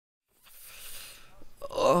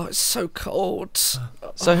Oh, it's so cold.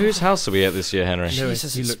 So whose house are we at this year, Henry?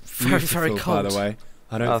 Jesus, You it's look very, very beautiful, by cold. the way.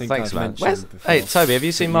 I don't think thanks, I've man. mentioned before. Hey, Toby, have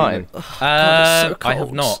you seen mine? God, it's so I have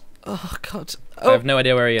cold. not. Oh, God. I have no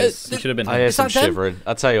idea where he is. He should have been I here. hear some that them? shivering.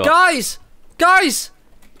 I'll tell you what. Guys!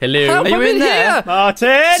 Hello. Help, Are you I'm in there? here! Martin!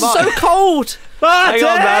 It's so cold! Hang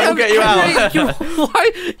on, man. We'll get you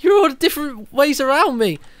out. You're all different ways around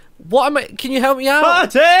me. What am I? Can you help me out?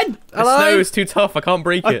 Martin! The Hello? snow is too tough. I can't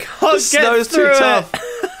break I it. can't get Snow's too through tough.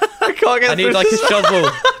 I can't get I need through like a this. shovel.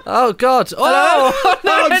 Oh, God. Oh,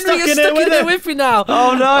 no, I'm Henry, you're stuck in there with me now.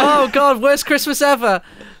 Oh, no. Oh, God, worst Christmas ever.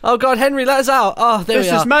 Oh, God, Henry, let us out. Oh, there This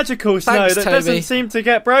we are. is magical snow Thanks, that Toby. doesn't seem to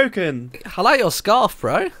get broken. I like your scarf,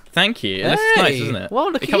 bro. Thank you. It looks nice, Hey. isn't it?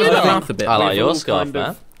 Well, look it at covers you my lot. mouth a bit. I like We've your all scarf, kind of-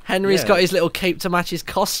 man. Henry's Yeah. got his little cape to match his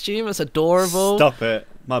costume. That's adorable. Stop it.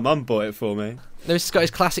 My mum bought it for me. Lewis has got his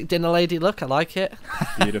classic dinner lady look. I like it.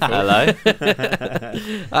 Beautiful. Hello.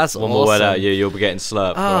 That's One more word awesome. out, you'll be getting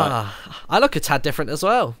slurped. Right? I look a tad different as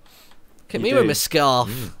well. Look at You me do. with my scarf.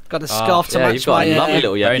 Got a scarf to yeah, match you've got my a lovely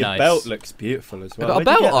little Very yeah. nice. Belt looks beautiful as well. I've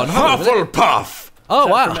got a Where'd you belt get on. that? Hufflepuff. Oh,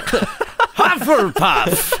 wow.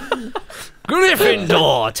 Hufflepuff.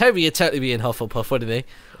 Gryffindor. Toby, you'd totally be in Hufflepuff, wouldn't he?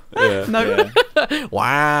 Yeah. Yeah.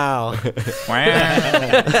 Wow. Wow.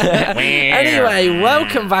 Anyway,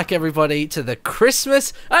 welcome back, everybody, to the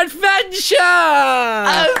Christmas Adventure!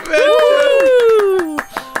 Woo!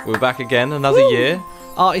 We're back again, another year.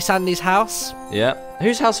 Artie Sandy's house, Yeah.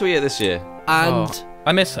 Whose house are we at this year? and Oh,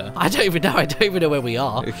 I miss her. I don't even know. I don't even know where we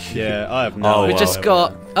are. Yeah, I have no Oh, idea. We just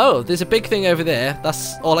got. Oh, there's a big thing over there.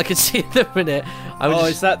 That's all I can see at the minute. Oh,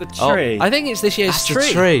 is that the tree? I think it's this year's That's tree.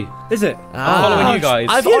 the tree. Is it? Ah. Following you guys.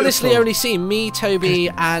 I've Beautiful. honestly only seen me, Toby,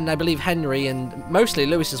 and I believe Henry, and mostly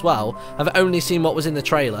Lewis as well. I've only seen what was in the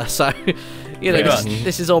trailer, so you know Pretty much.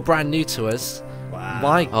 this is all brand new to us. Wow.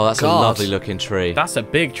 My Oh, that's God. a lovely looking tree. That's a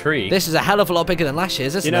big tree. This is a hell of a lot bigger than last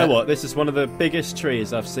year's, isn't You know it? what? This is one of the biggest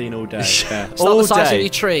trees I've seen all day. Yeah. It's not All the size day. of your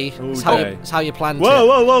tree. All It's how, day. it's how you plant Whoa, it.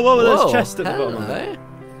 whoa, whoa, whoa! There's Whoa, a chest at the bottom of it. hello.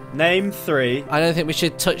 Name 3. I don't think we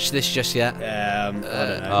should touch this just yet. I don't know.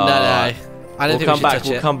 No, no. I don't We'll think come we should back. touch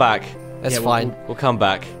We'll it. come back. That's Yeah, fine. We'll come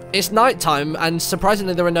back. It's night time, and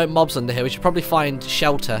surprisingly, there are no mobs under here. We should probably find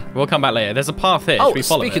shelter. We'll come back later. There's a path here. Oh, Should we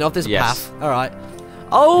follow speaking it? of, there's a Yes. path. All right.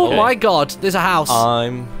 Oh Okay. my God, there's a house.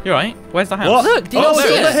 You're right. Where's the house? What? Look, do you oh, not it's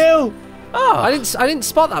see on the it? hill! I didn't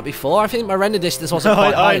spot that before. I think my render distance wasn't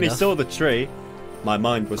I quite high only enough. saw the tree. My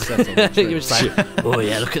mind was set on the tree. You were just like, oh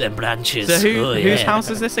yeah, look at them branches. So Oh, whose yeah. house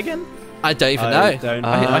is this again? I don't even I know. don't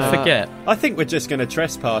I forget. I think we're just going to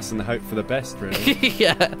trespass and hope for the best, really.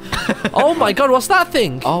 Yeah. Oh my God, what's that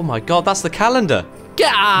thing? Oh my God, that's the calendar.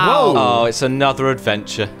 Get out! Oh, it's another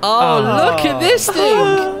adventure. Oh, look at this thing.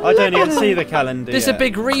 I don't even see the calendar There's yet. a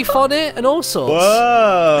big reef on it and all sorts.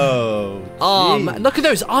 Whoa! Oh Gee. man, look at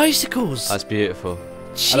those icicles. That's beautiful.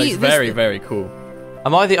 Gee, That looks this- very, very cool.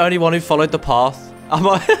 Am I the only one who followed the path? Am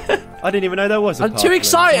I? I didn't even know there was a I'm path too link.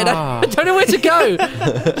 excited. Ah. I don't know where to go.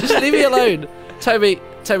 Just leave me alone. Toby,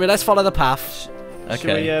 let's follow the path.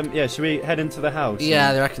 Okay. Should we head into the house? Yeah,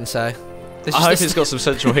 I reckon so. This I is hope the- it's got some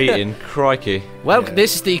central heating. Crikey. Well, Yeah.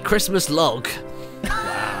 this is the Christmas log.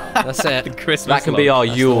 That's it. Christmas. That can be our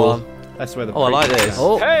That's the Yule. one. That's where the Oh, I like break this. is.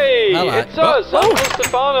 Oh, Hey, hello. it's us, Oh. Uncle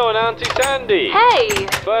Stefano and Auntie Sandy. Hey!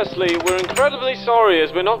 Firstly, we're incredibly sorry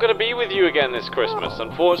as we're not going to be with you again this Christmas.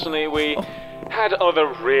 Unfortunately, we had other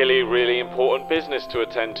really, really important business to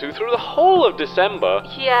attend to through the whole of December.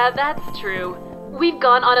 Yeah, that's true. We've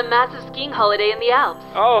gone on a massive skiing holiday in the Alps.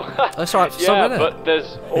 Oh, That's right, for some yeah, minute. but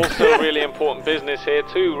there's also really important business here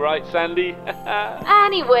too, right, Sandy?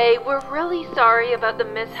 Anyway, we're really sorry about the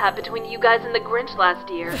mishap between you guys and the Grinch last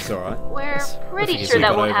year. It's alright. We're pretty think sure we that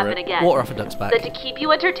got won't over happen it. again. water off a duck's back. That to keep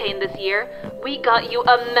you entertained this year, we got you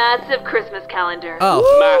a massive Christmas calendar. Oh,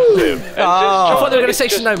 Massive. And I thought they were gonna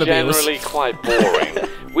since say chocolate is snowmobiles. just generally quite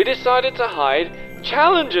boring, we decided to hide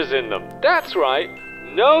challenges in them. That's right.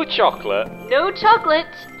 No chocolate, No chocolate.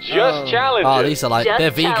 just challenges. oh, these are like Just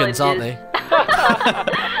they're vegans, aren't they?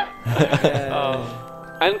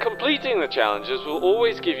 And completing the challenges will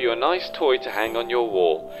always give you a nice toy to hang on your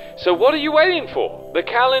wall. So what are you waiting for? The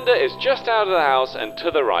calendar is just out of the house and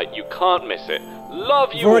to the right. You can't miss it.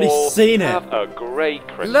 Love you I've already all. seen it. Have a great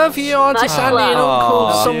Christmas. Love you, Auntie Much Sandy and love. Uncle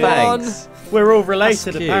Oh, someone. thanks. We're all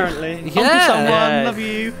related, cute. apparently. Yeah. Someone, love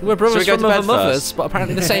you. We're brothers Shall we from go to other bed mothers, first? but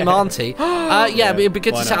apparently the same auntie. Yeah, but it'd be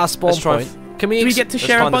good why to set not? our spawn Let's try point. Can we, Do we get to Let's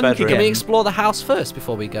share a find the bunk bedroom. can we again? explore the house first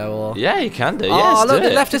before we go? Or Yeah, you can do. oh, Yes, look, do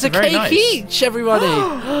they it. left us a Very cake nice. each, everybody.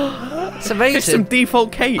 It's amazing. It's some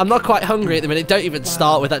default cake. I'm not quite hungry at the minute. Don't even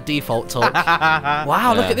start with that default talk.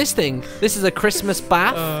 Wow, look at this thing. This is a Christmas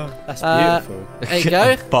bath. That's beautiful. There you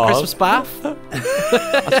go. Bath. Christmas bath.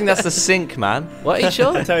 I think that's the sink, man. What, are you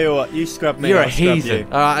sure? I tell you what, you scrub me. You're a I'll scrub heathen. you.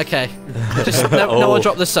 All right, okay. Just no one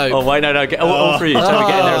drop the soap. Oh, wait, no. Get all three. Toby,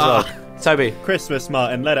 get in there as well. Toby, Christmas,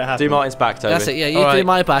 Martin. Let it happen. do Martin's back, Toby. That's it. Yeah, you All do right.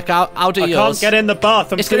 my back. I'll do I yours. can't get in the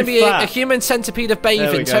bath. I'm It's too going to be fat. a human centipede of There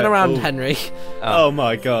bathing. we Turn go. around, Ooh. Henry. Oh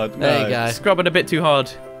my God. No. There you go. Scrubbing a bit too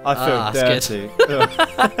hard. I feel that's dirty.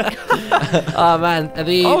 Ugh. Oh man, are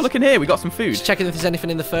these? Oh, look in here. We got some food. Just checking if there's anything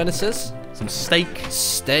in the furnaces. Some steak,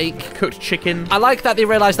 Steak. cooked chicken. I like that they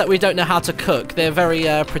realise that we don't know how to cook. They're very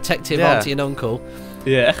protective, Yeah. auntie and uncle.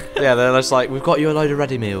 Yeah. Yeah, they're just like, we've got you a load of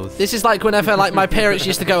ready meals. This is like whenever like my parents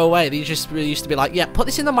used to go away. They just really used to be like, yeah, put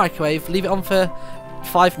this in the microwave, leave it on for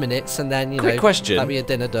 5 minutes, and then Quick question. that'll be a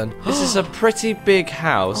dinner done. This is a pretty big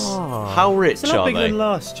house. How rich It's a lot are bigger they? than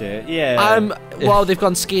last year. Yeah. Well, they've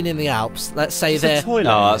gone skiing in the Alps. Let's say There's a they're toilet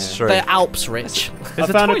Oh, in that's here. true. they're Alps rich. I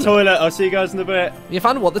found a toilet. I'll see you guys in a bit. You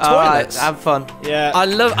found what, the Alright, toilets? have fun. Yeah. I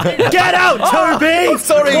love. Get out, Toby!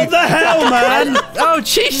 sorry. What the hell, man? Oh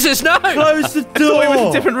Jesus, no! Close the I thought it was a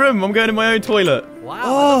door. different room. I'm going in my own toilet.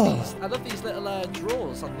 Wow, I love these little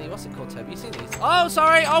drawers on the what's it called, Toby? You seen these? Oh,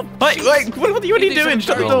 sorry. Oh, Wait, jeez. what are you These are doing?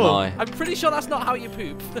 Shut the very- Oh door. my. I'm pretty sure that's not how you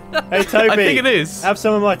poop. Hey, Toby. I think it is. Have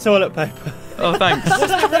some of my toilet paper. Oh, thanks. Was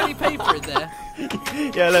there really paper in there?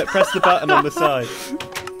 Yeah, look, press the button on the side.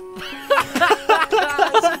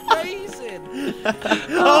 That's amazing.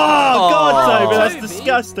 Oh, God, Toby, that's Toby.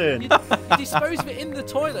 disgusting. You dispose of it in the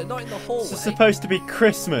toilet, not in the hallway. It's supposed to be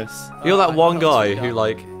Christmas. You're that I one can't guy see who, that.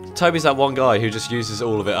 like... Toby's that one guy who just uses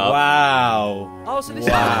all of it up. Wow. Oh, so this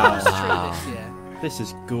Wow. is a Christmas tree this year. This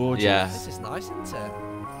is gorgeous. Yeah. This is nice, isn't it?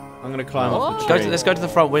 I'm going to climb up the Go tree. Let's go to the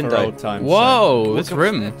front for window. old time's Whoa, this What's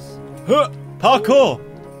room. this? sake. Huh, parkour.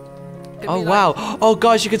 Could Oh, be wow. Oh,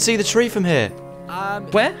 guys, you can see the tree from here.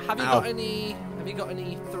 Where? Have you Ow. got any? Have you got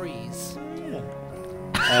any threes?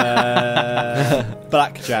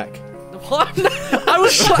 Blackjack. What? I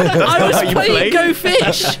was how you playing play? Go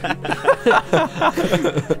Fish.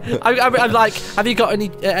 I'm like, have you got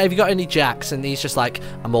any jacks? And he's just like,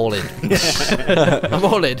 I'm all in. I'm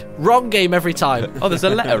all in. Wrong game every time. Oh, there's a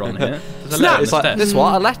letter on here. There's a Snap! letter It's like- instead. This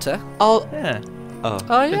what? A letter? Oh, Yeah. Oh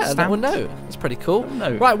yeah, It's a little stamped. note. That's pretty cool.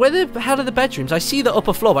 note. Right, where the hell are the bedrooms? I see the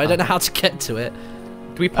upper floor, but I don't know how to get to it.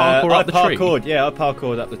 Do we parkour I up the tree? parkoured. Yeah, I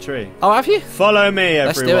parkoured up the tree. Oh, have you? Follow me,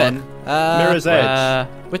 Let's everyone. do it. Mirror's Edge.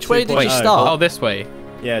 Which way did you 2.0. start? Oh, this way.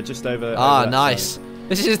 Yeah, just over. Ah, over that nice. side.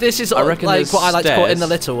 This is I reckon like there's what I like to call it in the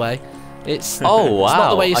stairs. little way. It's oh wow. It's not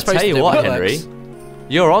the way you're I supposed tell to you do what, it, but it Henry. works.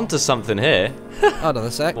 You're onto something here. Hold on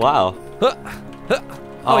a sec. Wow. Oh,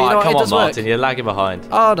 Oh, you know what? come It on, does Martin. work. You're lagging behind.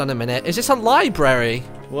 Hold on a minute. Is this a library?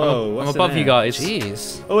 Whoa, I'm what's in above there? you guys.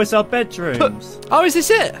 Jeez. Oh, it's our bedrooms. Oh, is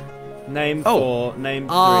this it? Name Oh. 4, name 3.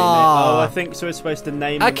 Ah. Oh, I think so. We're supposed to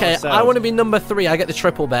name Okay, them I want to be number 3. I get the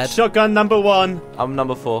triple bed. Shotgun number 1. I'm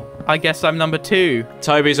number 4. I guess I'm number 2.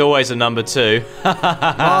 Toby's always a number 2.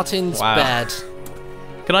 Martin's Wow. bed.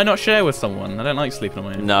 Can I not share with someone? I don't like sleeping on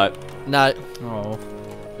my own. No. No, Oh.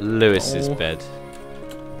 Lewis's Oh. bed.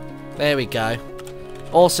 there we go.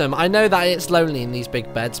 Awesome. I know that it's lonely in these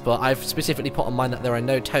big beds, but I've specifically put on mine that there are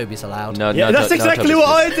no Tobys allowed. No, Yeah, no, that's no, exactly no,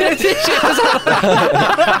 what Toby's I did.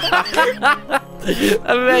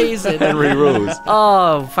 Amazing. Henry rules.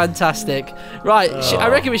 Oh, fantastic. Right, I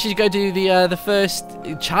reckon we should go do the first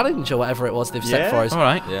challenge or whatever it was they've set Yeah? for us. All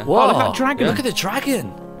right. Yeah. Whoa, Oh, look at that dragon. Look at the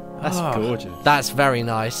dragon. That's gorgeous. That's very I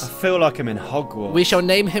nice. feel like I'm in Hogwarts. We shall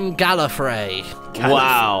name him Gallifrey.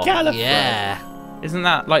 Wow. Gallifrey. Yeah. Isn't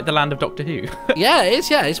that like the land of Doctor Who? Yeah, it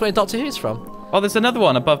is, yeah. It's where Doctor Who's from. Oh, there's another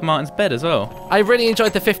one above Martin's bed as well. I really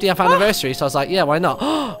enjoyed the 50th anniversary, so I was like, yeah, why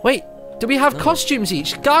not? Wait, do we have costumes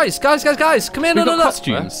each? Guys, come here, We've no, got no.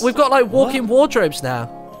 costumes. We've got like walk-in wardrobes now.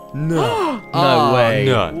 No. No way.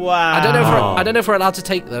 No. Wow. I don't know if we're allowed to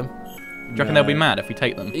take them. Do you reckon they'll be mad if we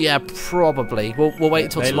take them? Yeah, probably. We'll wait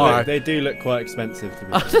until tomorrow. They do look quite expensive to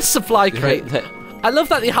me. The supply crate. I love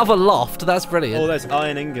that they have a loft. That's Oh, brilliant. there's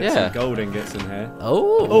iron ingots Yeah. and gold ingots in here.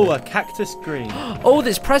 Oh. Oh, a cactus green. Oh,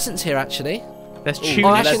 there's presents here actually. There's Ooh, tunics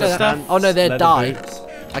Oh, actually, and no, stuff. Oh, no, they're leather dye. boots.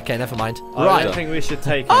 Okay, never mind. I Right. don't think we should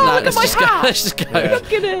take No, them. let's just go. Let's just go. Yeah.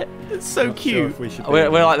 Look at it. It's so Not sure cute. if we should We're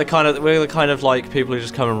be- like the kind of like people who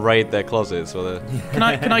just come and raid their closets. Or Can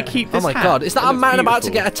I keep Oh this my hat? god, is that It a looks man about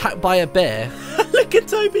to beautiful. get attacked by a bear? Look at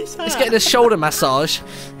Toby's hat. He's getting a shoulder massage.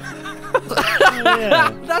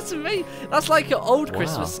 Yeah. That's me. That's like your old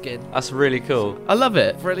Christmas skin. That's really cool. I love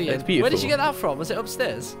it. Brilliant. It's beautiful. Where did you get that from? Was it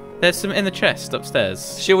upstairs? There's some in the chest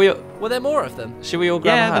upstairs. Should we? Were there more of them? Should we all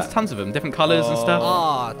grab a Yeah, hat? there's tons of them, different colours and stuff. Oh,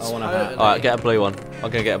 I want a hat. totally. Alright, get a blue one.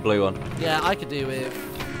 I'm gonna get a blue one. Yeah, I could do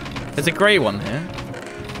with... There's a grey one here.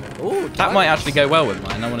 Ooh, That might actually go well with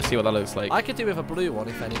mine. I want to see what that looks like. I could do with a blue one,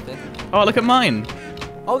 if anything. Oh, look at mine.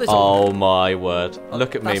 Oh, there's Oh my word.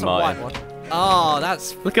 Look at me, that's a white Martin. one. Oh,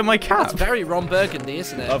 that's Look at my cap. very Ron Burgundy,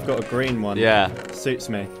 isn't it? I've got a green one. Yeah. Suits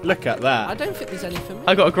me. Look at I that. don't think there's any for me.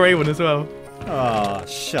 I got a grey one as well. Oh,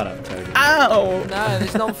 shut up, Toby. Ow! No,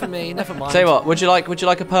 there's none for me. Never mind. Tell you what, would you like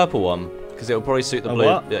a purple one? Because it will probably suit the A blue,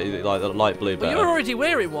 what? yeah, like the light blue But better. you're already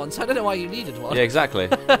wearing one, so I don't know why you needed one. Yeah, exactly.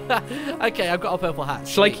 Okay, I've got a purple hat.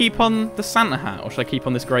 Shall I Sweet. keep on the Santa hat, or should I keep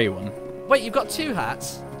on this grey one? Wait, you've got two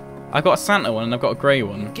hats? I've got a Santa one and I've got a grey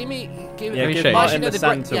one. Give me... Yeah, give shades. Martin Actually, no, the grey-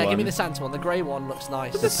 Santa Yeah, one. give me the Santa one. The grey one looks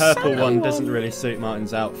nice. The purple one doesn't really suit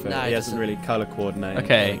Martin's outfit. No, it he doesn't. hasn't really colour coordinated.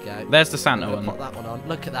 Okay, There we go. there's the Santa I'm gonna one. put that one on.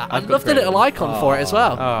 Look at that. I've I got love the grey little one. icon for it as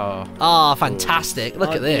well. Oh. Ah, fantastic.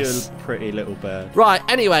 Look at Aren't you this. a pretty little bird. Right,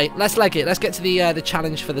 anyway, let's leg it. Let's get to the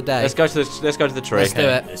challenge for the day. Let's go to the tree. Let's do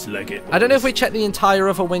it. Let's leg it. I don't know if we checked the entire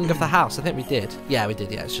other wing of the house. I think we did. Yeah, we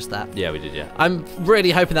did. Yeah, it's just that. Yeah, we did, yeah. I'm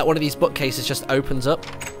really hoping that one of these bookcases just opens up.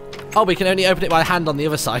 Oh, we can only open it by hand on the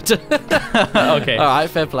other side. Okay. All right,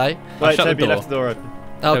 fair play. Wait, shut the Toby door. left the door open.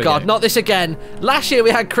 Oh, There we God, go. not this again. Last year we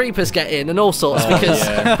had creepers get in and all sorts because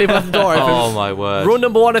yeah. people left the door open. Oh my word. Rule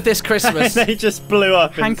number one of this Christmas. They just blew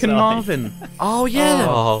up Hank and inside. Marvin. Oh, yeah.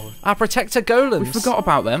 Oh, Our protector golems. We forgot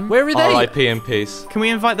about them. Where are they? R.I.P. in peace. Can we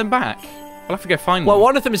invite them back? We'll have to go find Well, them.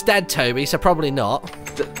 one of them is dead, Toby, so probably not.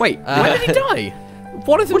 Wait, when did he die?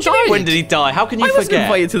 One of them What do you mean, died. when did he die? How can you I wasn't forget?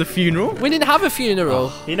 invited to the funeral. We didn't have a funeral.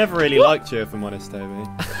 He never really liked you, if I'm honest, Toby.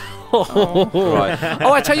 Right.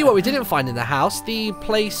 Oh, I tell you what, we didn't find in the house the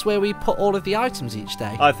place where we put all of the items each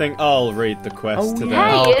day. I think I'll read the quest today.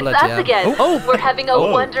 Hey, Oh, it's bloody us hell. again. Oh. We're having a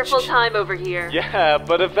Oh. wonderful time over here. Yeah,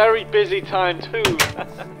 but a very busy time too.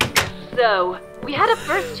 So, we had a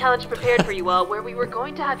first challenge prepared for you all where we were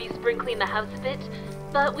going to have you spring clean the house a bit,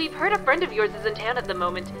 but we've heard a friend of yours is in town at the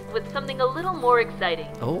moment with something a little more exciting.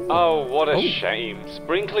 Oh, what a shame.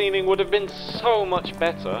 Spring cleaning would have been so much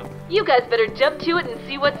better. You guys better jump to it and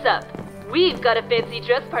see what's up. We've got a fancy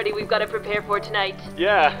dress party we've got to prepare for tonight.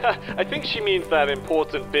 Yeah, I think she means that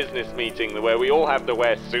important business meeting where we all have to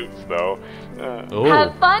wear suits, though.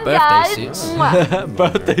 Have fun, birthday guys! suits. Mwah.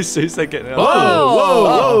 Birthday suits are getting Whoa,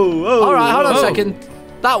 Whoa, whoa. All right, hold on a whoa. second.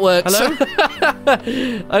 That works.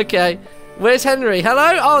 Hello? Okay. Where's Henry?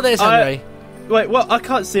 Hello? Oh, there's Henry. Wait, what? I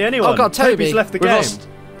can't see anyone. Oh, God, Toby. Toby's left the We've game. lost.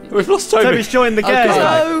 We've lost Toby. Toby's joined the Oh, game.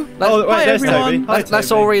 God. Hello. Oh, wait, Hi, there's everyone. Toby. Hi,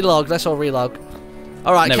 Let's all Toby. relog. Let's all relog.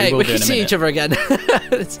 All right, No, we Kate, will we do can in a see minute. each other again.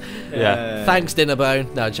 Yeah. Thanks,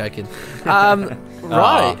 Dinnerbone. No, joking.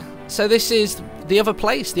 Right. So this is the other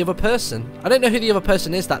place, the other person. I don't know who the other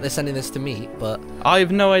person is that they're sending this to meet, but I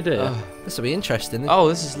have no idea. this will be interesting. Oh,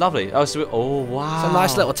 this is lovely. Oh, so oh wow. It's a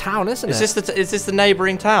nice little town, isn't it? Is this the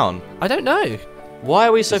neighbouring town? I don't know. Why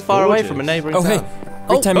are we so It's far away gorgeous. from a neighbouring Oh, town? hey.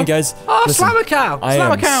 Great timing, guys. Oh, Listen, slam a cow! I Slam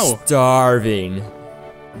a am cow! starving,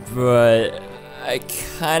 but I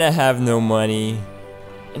kind of have no money,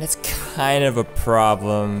 and it's kind of a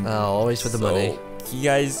problem. Oh, always with the So, money. can you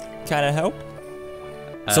guys kind of help?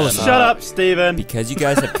 So listen, Shut up, Steven. because you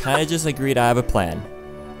guys have kind of just agreed, I have a plan.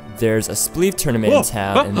 There's a spleef tournament Whoa. in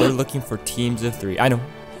town, and they're looking for teams of 3. I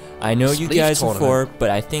know you Spleef guys are tournament? 4,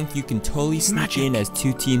 but I think you can totally sneak in as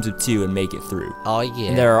 2 teams of 2 and make it through. Oh, yeah.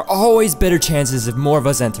 And there are always better chances if more of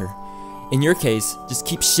us enter. In your case, just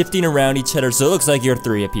keep shifting around each other so it looks like you're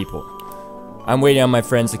 3 people. I'm waiting on my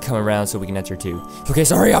friends to come around so we can enter too. Okay,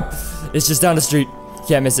 so hurry up! It's just down the street.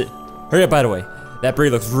 Can't miss it. Hurry up, by the way. That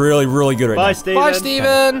breed looks really, really good right Bye, now. Steven. Bye,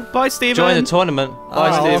 Steven! Bye, Steven. Join the tournament. Bye,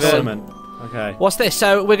 Oh, Steven. awesome. Tournament. Okay. What's this?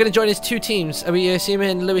 So we're going to join as 2 teams. Are we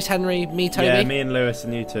assuming Lewis, Henry, me, Toby? Yeah, me and Lewis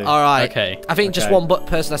and you two. All right. Okay. I think just Okay. one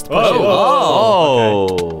person has to push Whoa, it. whoa,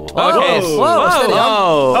 Oh. Okay. Whoa, steady on.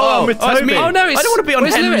 Oh. Oh, I'm with Oh, it's Toby. me. Oh, no, it's... I don't want to be on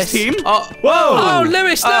where's Henry's Lewis? team. Oh. Oh,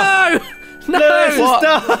 Lewis, no! No! Lewis is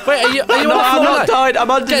done. Wait, are you No, on the I'm floor? not died. I'm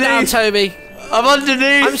Get down, underneath. Toby. I'm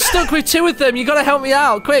underneath. I'm stuck with 2 of them. You got to help me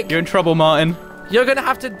out, quick. You're in trouble, Martin. You're going to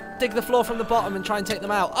have to dig the floor from the bottom and try and take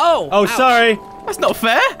them out. Oh! Oh, ouch. sorry. That's not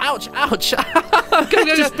fair. Ouch, ouch. go,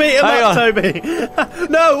 go, Just go. beat him Hang up, on. Toby.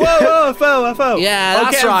 No, whoa, I fell. Yeah, I'll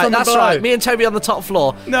that's get him right, from that's below. right. Me and Toby on the top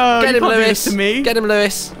floor. No, Get you him, can't do Lewis. this to me. Get him,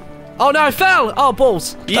 Lewis. Oh, no, I fell. Oh,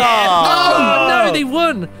 balls. Yeah. Oh, no, they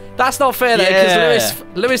won. That's not fair, though, because Yeah.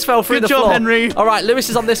 Lewis fell through Good the job, floor. Henry. All right, Lewis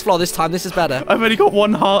is on this floor this time. This is better. I've only got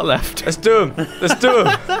 1 heart left. Let's do him. Let's do him.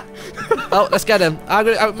 Oh, let's get him.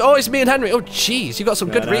 Oh, it's me and Henry. Oh, jeez, you got some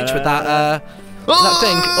good reach with that. That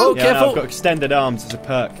thing. Oh, Yeah, no, careful. I've got extended arms as a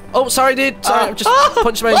perk. Oh, sorry, dude. Sorry, I've just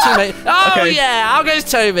punched my own teammate. Oh, Okay. yeah. How goes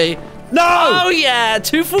Toby? No! Oh, yeah.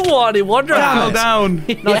 2 for 1 in one round. Down.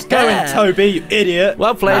 Nice going, Toby, you idiot.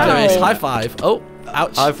 Well played, Ow. Lewis. High five. Oh,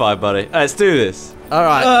 ouch. High five, buddy. Let's do this. All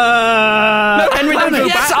right. Henry, don't go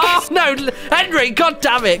Yes. back. Oh, no. Henry, God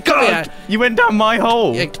damn it. Come here. You went down my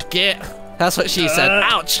hole. Yeah, get. That's what she said.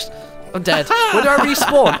 Ouch. I'm dead. When do I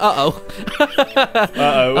respawn? Uh-oh.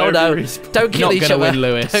 Uh-oh. Oh, no. respawn. Don't kill Not each gonna other. win,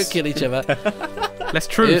 Lewis. Don't kill each other. Let's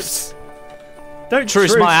truce. Oops. Don't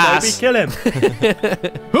Truce truce my Toby, ass. kill him.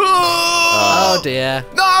 Oh, dear.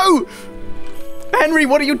 No! Henry,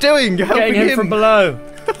 what are you doing? You're helping Getting him from below.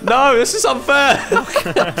 No, this is unfair.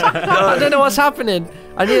 I don't know what's happening.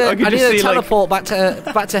 I need I can a just see, like, teleport back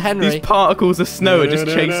to Henry. These particles of snow are just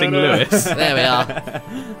chasing Lewis. There we are.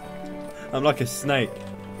 I'm like a snake.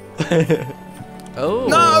 Oh.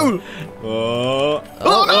 No! Oh.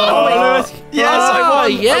 Oh, Lewis. Yes, Oh, I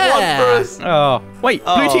won. yeah. I won for us. Oh, wait,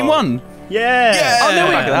 blue team won. Yeah. Oh,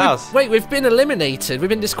 no, Back at the house. Wait, we've been eliminated. We've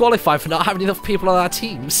been disqualified for not having enough people on our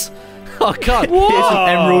teams. Oh, God. Here's an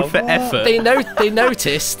emerald for effort. They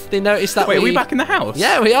noticed. They noticed that Wait, are we back in the house?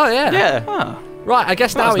 Yeah, we are, yeah. Yeah. Ah. Right, I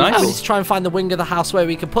guess now That was we nice. need to try and find the wing of the house where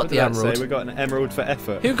we can put What the did that emerald. say? We got an emerald for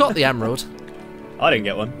effort. Who got the emerald? I didn't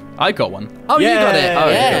get one. I got one. Oh, you got it. Yeah. Oh,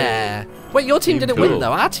 yeah. Wait, your team didn't cool. win,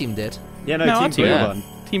 though. Our team did. Yeah, no, No, our team team blue won. one.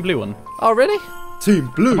 Team blue one. Oh, really?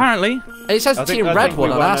 Team blue. Apparently. It says team red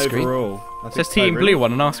one on our screen. Overall. It says team blue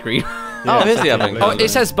one on our screen. Oh, here's the other team thing. Oh, blue. it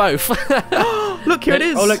says both. Look, here it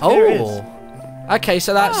is. Oh, look, there it is. Oh. Okay,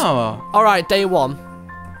 so that's... Oh. All right, day 1.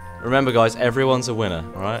 Remember, guys, everyone's a winner,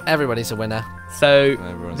 all right? Everybody's a winner. So,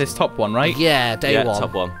 Everyone's this top one, right? Yeah, day Yeah, 1.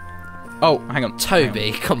 top one. Oh, hang on.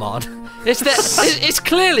 Toby, come on. It's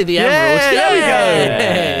clearly the emerald. there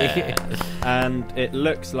we Yay! And it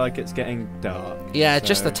looks like it's getting dark. Yeah, so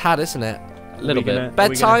just a tad, isn't it? A little bit. are we gonna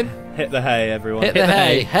Bedtime? Hit the hay, everyone. Hit the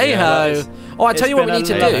hay. Hey ho. Oh, I tell you what we need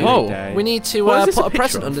to do. Whoa. We need to What is this put a a picture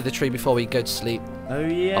present of? under the tree before we go to sleep. Oh,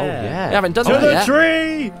 yeah. Oh, yeah. We haven't done To that the yet.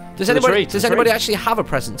 tree! Does To the anybody tree, to does the anybody tree. actually have a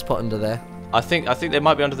present to put under there? I think they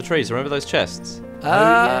might be under the trees. Remember those chests?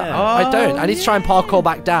 yeah. I don't. I need to try and parkour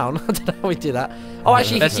back down. I don't know how we do that. Oh,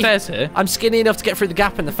 actually, There's stairs here. I'm skinny enough to get through the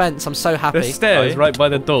gap in the fence. I'm so happy. There's stairs right by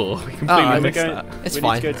the door. We completely Alright. missed We're that. It's we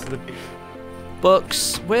fine. Need to go to the...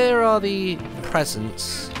 Books. Where are the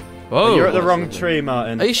presents? Whoa. You're at the wrong tree,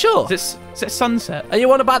 Martin. Are you sure? Is it sunset? Are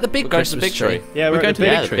you on about the big We're going to the Christmas big tree. Yeah, We're we're going at to the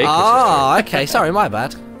the big big tree. tree. Ah, okay. Sorry, my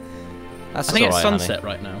bad. That's I think it's alright, honey. sunset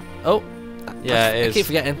right now. Oh, Yeah, I it is. keep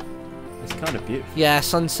forgetting. It's kind of beautiful. Yeah,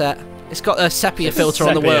 sunset. It's got a sepia filter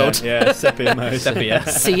on the Sepia, world. Yeah, sepia mode. Sepia.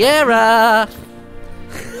 Sierra.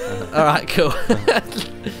 All right, cool.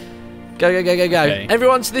 Go. Okay.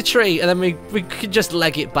 Everyone to the tree, and then we could just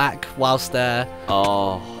leg it back whilst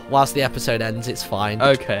whilst the episode ends. It's fine.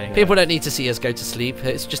 Okay. People don't need to see us go to sleep.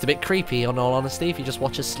 It's just a bit creepy, in all honesty, if you just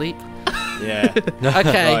watch us sleep. Yeah.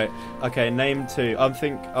 Okay. Right. Okay, name 2. I'm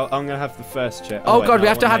gonna have the first check. Oh wait, god, no, we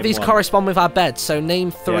have to I want have name these 1. correspond with our beds. So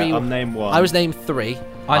name 3. Yeah, I'm name 1. I was named 3.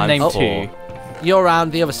 I'm named 4. 2. You're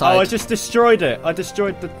around the other side. Oh, I just destroyed it. I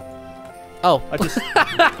destroyed the... Oh, I just...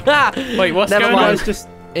 Wait, what's Never going mind. I on? was just...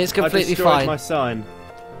 it's I completely destroyed fine. my sign.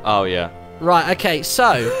 Oh, yeah. Right, okay,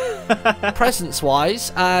 so, presents-wise,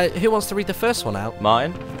 who wants to read the first one out?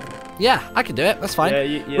 Mine? Yeah, I can do it, that's fine. Yeah,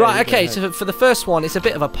 yeah, right, you go okay, ahead. so for the first one, it's a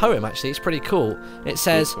bit of a poem, actually, it's pretty cool. It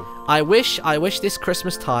says, Beautiful. I wish this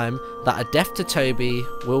Christmas time that a death to Toby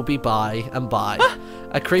will be by and by.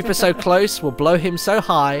 A creeper so close will blow him so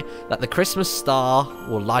high that the Christmas star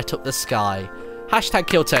will light up the sky. Hashtag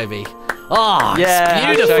kill Toby. Oh, Yeah,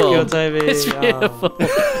 it's beautiful. hashtag kill Toby. It's Oh. beautiful. We'll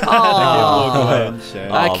Oh. go ahead and share.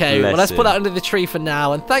 Oh, Okay, well, bless let's put him. that under the tree for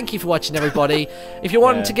now, and thank you for watching, everybody. If you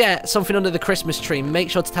want Yeah. to get something under the Christmas tree, make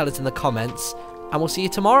sure to tell us in the comments, and we'll see you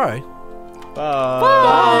tomorrow.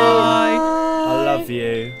 Bye. I love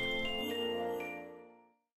you.